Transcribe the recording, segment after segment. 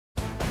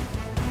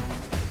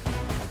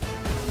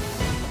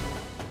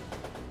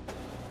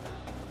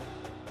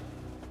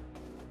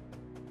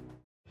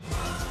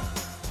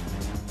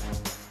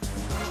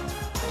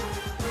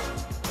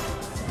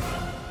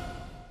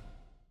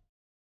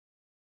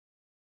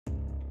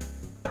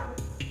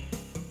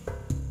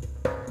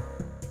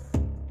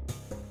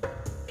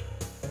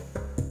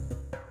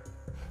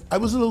I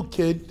was a little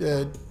kid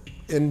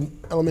in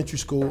elementary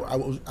school.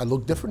 I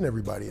looked different than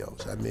everybody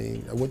else. I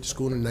mean, I went to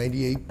school in a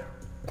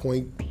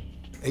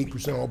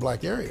 98.8% all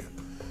black area.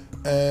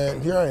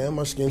 And here I am,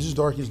 my skin's as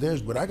dark as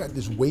theirs, but I got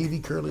this wavy,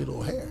 curly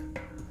little hair.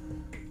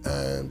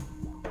 And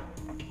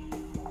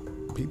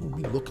people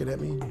be looking at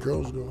me,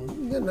 girls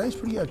going, you got a nice,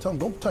 pretty hair. I tell them,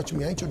 don't touch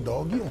me, I ain't your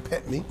dog, you don't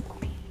pet me.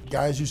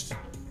 Guys used to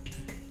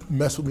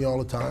mess with me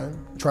all the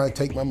time, try to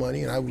take my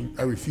money, and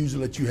I refuse to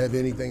let you have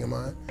anything of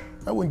mine.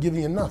 I wouldn't give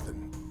you nothing.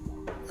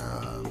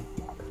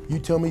 You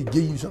tell me to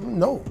give you something,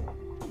 no.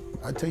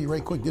 I tell you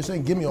right quick, this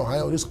ain't Gimme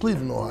Ohio, this is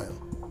Cleveland, Ohio.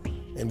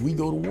 And we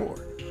go to war.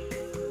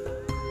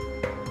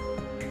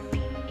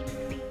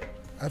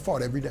 I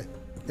fought every day.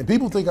 And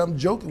people think I'm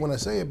joking when I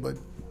say it, but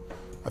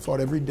I fought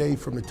every day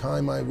from the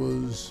time I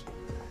was,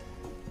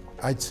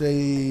 I'd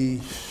say,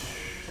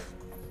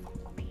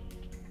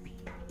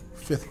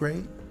 5th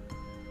grade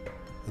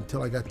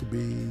until I got to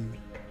be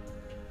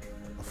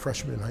a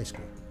freshman in high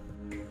school.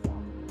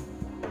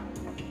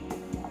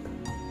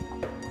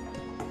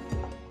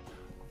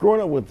 Growing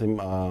up with him,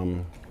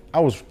 I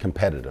was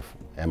competitive,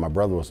 and my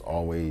brother was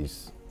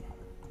always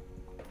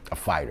a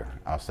fighter,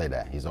 I'll say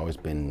that. He's always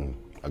been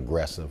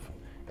aggressive,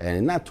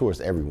 and not towards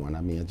everyone.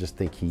 I mean, I just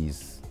think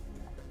he's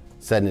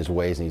set in his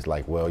ways, and he's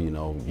like, well, you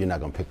know, you're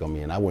not gonna pick on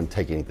me, and I wouldn't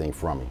take anything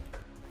from him.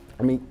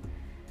 I mean,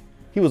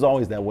 he was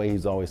always that way. He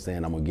was always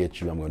saying, I'm gonna get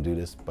you, I'm gonna do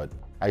this, but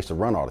I used to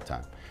run all the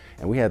time.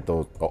 And we had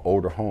an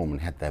older home and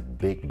had that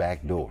big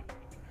back door.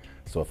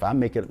 So if I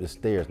make it up the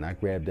stairs and I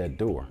grab that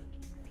door,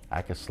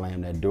 I could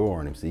slam that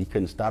door on him. So he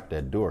couldn't stop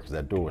that door because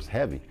that door was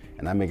heavy.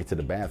 And I make it to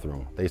the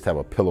bathroom. They used to have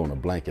a pillow and a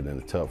blanket in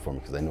the tub for me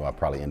because they knew I'd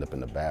probably end up in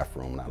the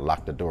bathroom, and I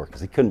locked the door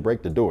because he couldn't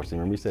break the door. So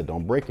remember he said,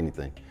 don't break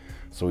anything.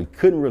 So he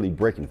couldn't really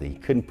break anything. He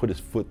couldn't put his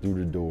foot through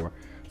the door.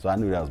 So I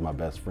knew that was my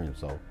best friend.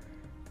 So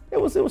it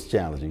was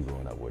challenging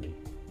growing up with him.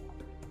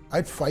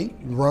 I'd fight,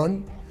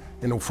 run,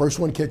 and the first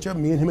one catch up,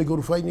 me and him would go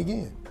to fighting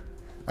again.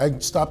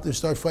 I'd stop and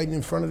start fighting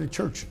in front of the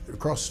church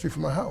across the street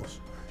from my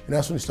house. And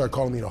that's when they started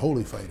calling me the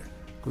Holy Fighter,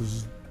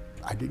 because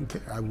I didn't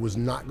care. I was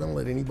not gonna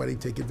let anybody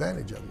take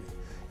advantage of me.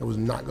 I was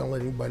not gonna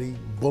let anybody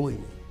bully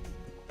me.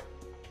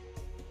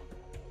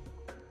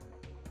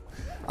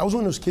 I was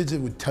one of those kids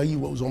that would tell you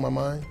what was on my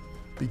mind,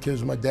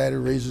 because my dad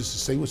had raised us to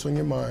say what's on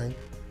your mind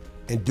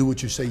and do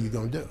what you say you're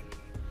gonna do.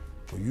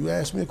 When you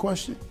ask me a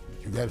question,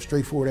 you got a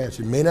straightforward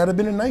answer. It may not have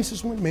been the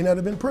nicest one, may not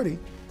have been pretty,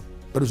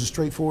 but it was a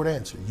straightforward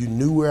answer. You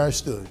knew where I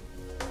stood.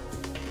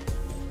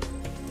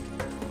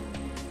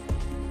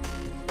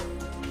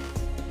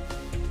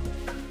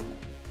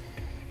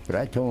 But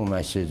I told him,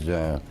 I says,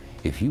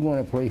 if you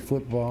want to play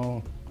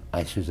football,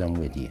 I says, I'm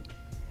with you.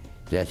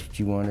 That's what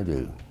you want to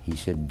do. He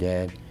said,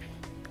 Dad,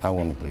 I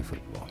want to play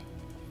football.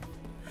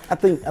 I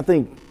think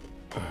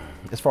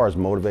as far as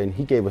motivating,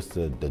 he gave us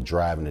the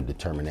drive and the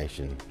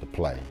determination to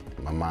play.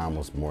 My mom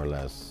was more or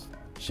less,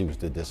 she was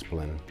the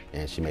discipline,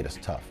 and she made us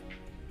tough.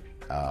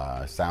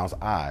 Sounds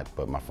odd,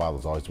 but my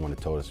father's always the one that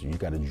told us, you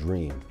got to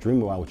dream.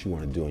 Dream about what you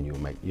want to do, and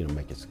you'll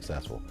make it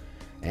successful.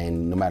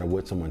 And no matter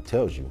what someone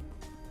tells you,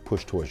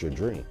 push towards your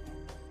dream.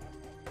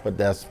 But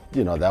that's,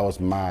 that was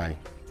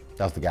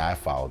the guy I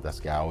followed. That's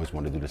the guy I always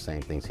wanted to do the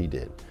same things he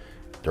did.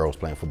 Darryl's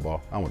playing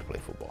football, I want to play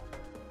football.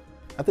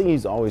 I think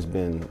he's always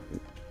been,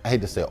 I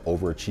hate to say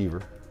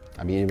overachiever.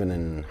 I mean, even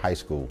in high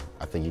school,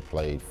 I think he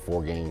played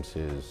 4 games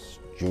his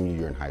junior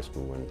year in high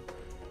school and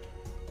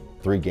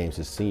 3 games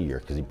his senior year,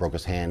 because he broke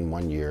his hand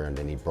one year and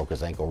then he broke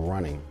his ankle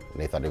running.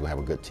 And they thought they were gonna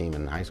have a good team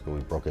in high school.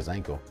 He broke his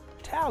ankle.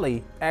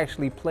 Talley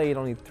actually played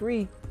only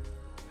 3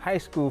 high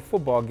school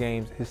football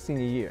games his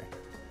senior year,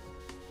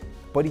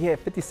 but he had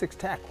 56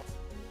 tackles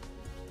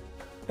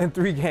in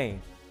 3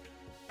 games.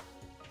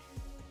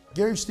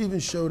 Gary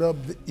Stevens showed up.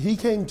 He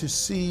came to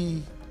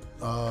see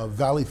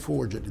Valley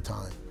Forge at the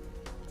time.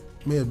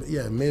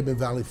 It may have been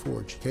Valley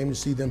Forge. He came to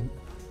see them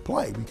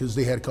play because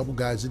they had a couple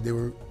guys that they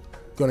were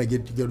going to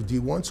get to go to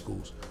D1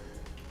 schools.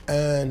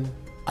 And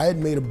I had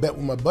made a bet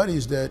with my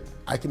buddies that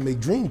I could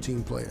make Dream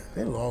Team player.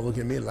 They were all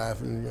looking at me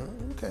laughing,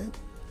 okay,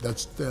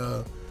 that's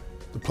the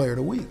player of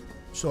the week.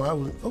 So I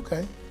was,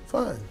 okay,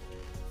 fine.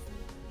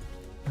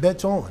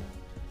 Bet's on.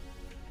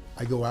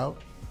 I go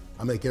out,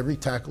 I make every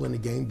tackle in the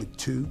game but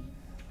 2.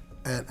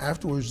 And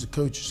afterwards, the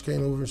coaches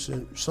came over and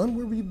said, son,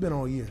 where have you been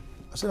all year?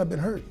 I said, I've been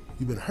hurt.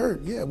 You've been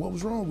hurt? Yeah, what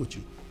was wrong with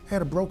you? I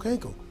had a broke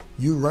ankle.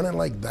 You running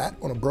like that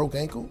on a broke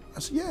ankle? I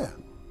said, yeah.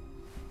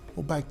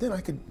 Well, back then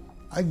I could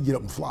get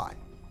up and fly.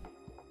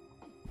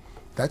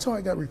 That's how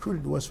I got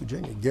recruited to West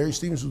Virginia. Gary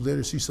Stevens was there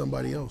to see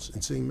somebody else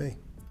and seeing me.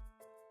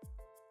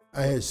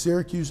 I had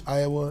Syracuse,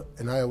 Iowa,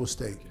 and Iowa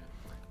State.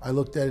 I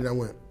looked at it and I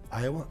went,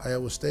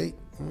 Iowa State?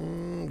 A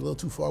little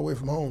too far away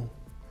from home.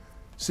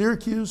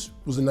 Syracuse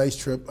was a nice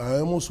trip. I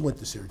almost went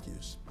to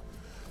Syracuse.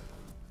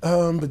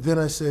 But then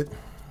I said,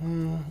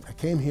 I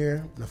came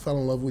here and I fell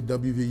in love with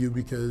WVU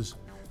because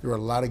there were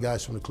a lot of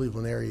guys from the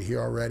Cleveland area here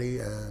already,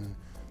 and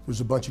there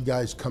was a bunch of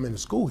guys coming to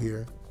school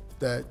here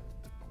that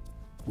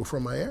were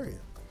from my area.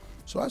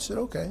 So I said,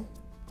 okay,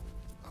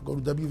 I'll go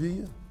to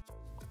WVU.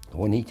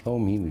 When he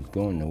told me he was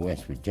going to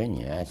West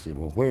Virginia, I said,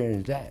 well, where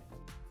is that?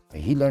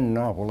 He learned an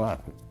awful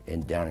lot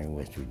down in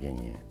West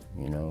Virginia.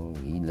 You know,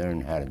 he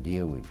learned how to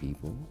deal with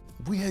people.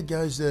 We had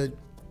guys that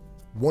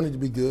wanted to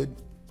be good,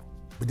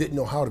 but didn't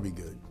know how to be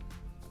good.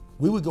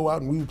 We would go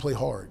out and we would play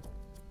hard.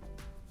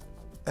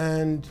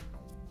 And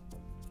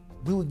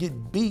we would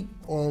get beat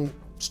on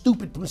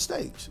stupid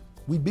mistakes.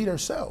 We beat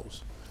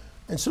ourselves.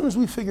 And as soon as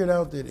we figured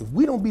out that if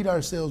we don't beat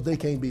ourselves, they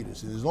can't beat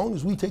us. And as long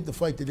as we take the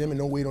fight to them and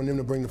don't wait on them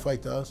to bring the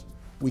fight to us,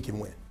 we can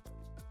win.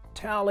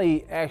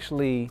 Talley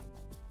actually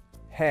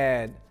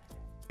had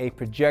a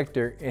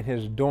projector in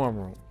his dorm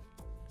room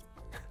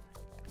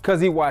because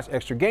he watched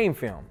extra game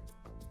film.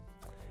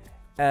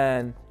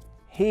 And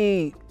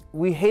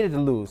we hated to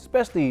lose,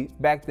 especially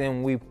back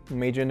then we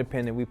major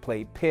independent, we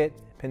played Pitt,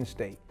 Penn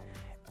State.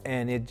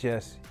 And it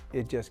just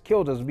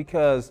killed us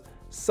because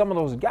some of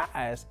those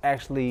guys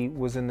actually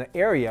was in the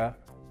area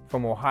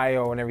from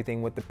Ohio and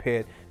everything with the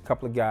Pitt, a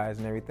couple of guys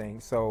and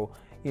everything. So,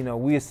 you know,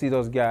 we'd see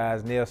those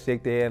guys and they'll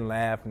shake their head and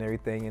laugh and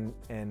everything,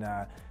 and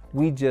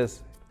it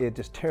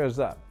just tears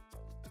up.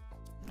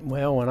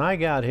 Well, when I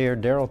got here,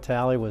 Darryl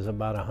Talley was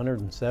about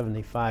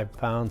 175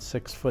 pounds,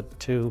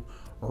 6'2",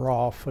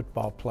 raw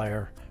football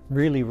player,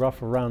 really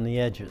rough around the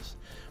edges.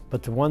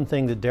 But the one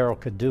thing that Darryl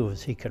could do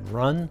is he could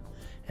run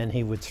and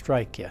he would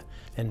strike you.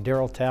 And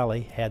Darryl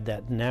Talley had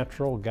that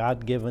natural,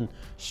 God-given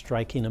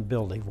striking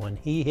ability. When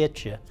he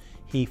hit you,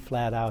 he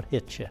flat out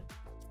hit you.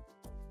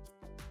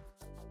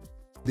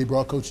 They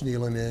brought Coach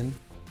Nealon in,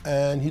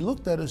 and he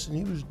looked at us, and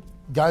he was,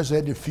 guys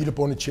had their feet up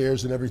on the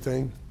chairs and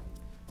everything.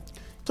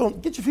 Told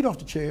him, get your feet off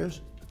the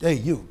chairs. Hey,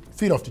 you,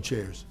 feet off the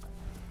chairs.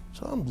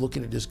 So I'm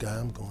looking at this guy,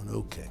 I'm going,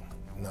 okay,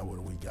 now what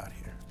do we got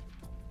here?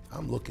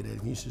 I'm looking at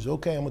him, he says,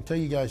 okay, I'm gonna tell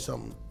you guys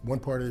something. One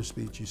part of his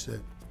speech, he said,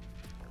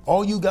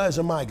 all you guys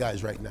are my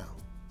guys right now.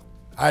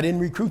 I didn't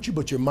recruit you,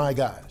 but you're my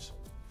guys.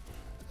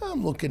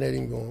 I'm looking at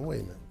him going,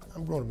 wait a minute.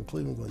 I'm growing up in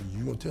Cleveland going,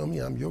 you gonna tell me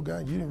I'm your guy?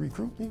 You didn't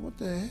recruit me? What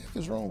the heck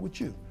is wrong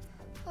with you?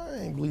 I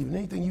ain't believing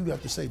anything you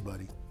got to say,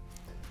 buddy.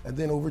 And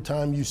then over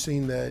time, you've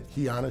seen that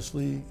he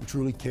honestly and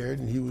truly cared,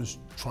 and he was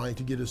trying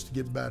to get us to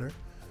get better.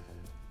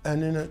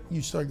 And then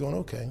you start going,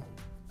 okay,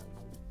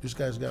 this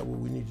guy's got what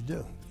we need to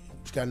do.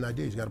 He's got an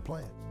idea, he's got a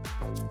plan.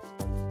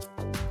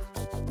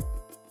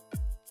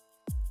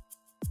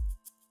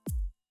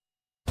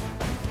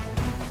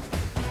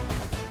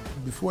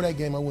 Before that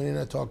game, I went in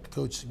and I talked to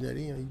Coach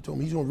Signetti, and he told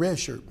me he's gonna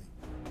redshirt me.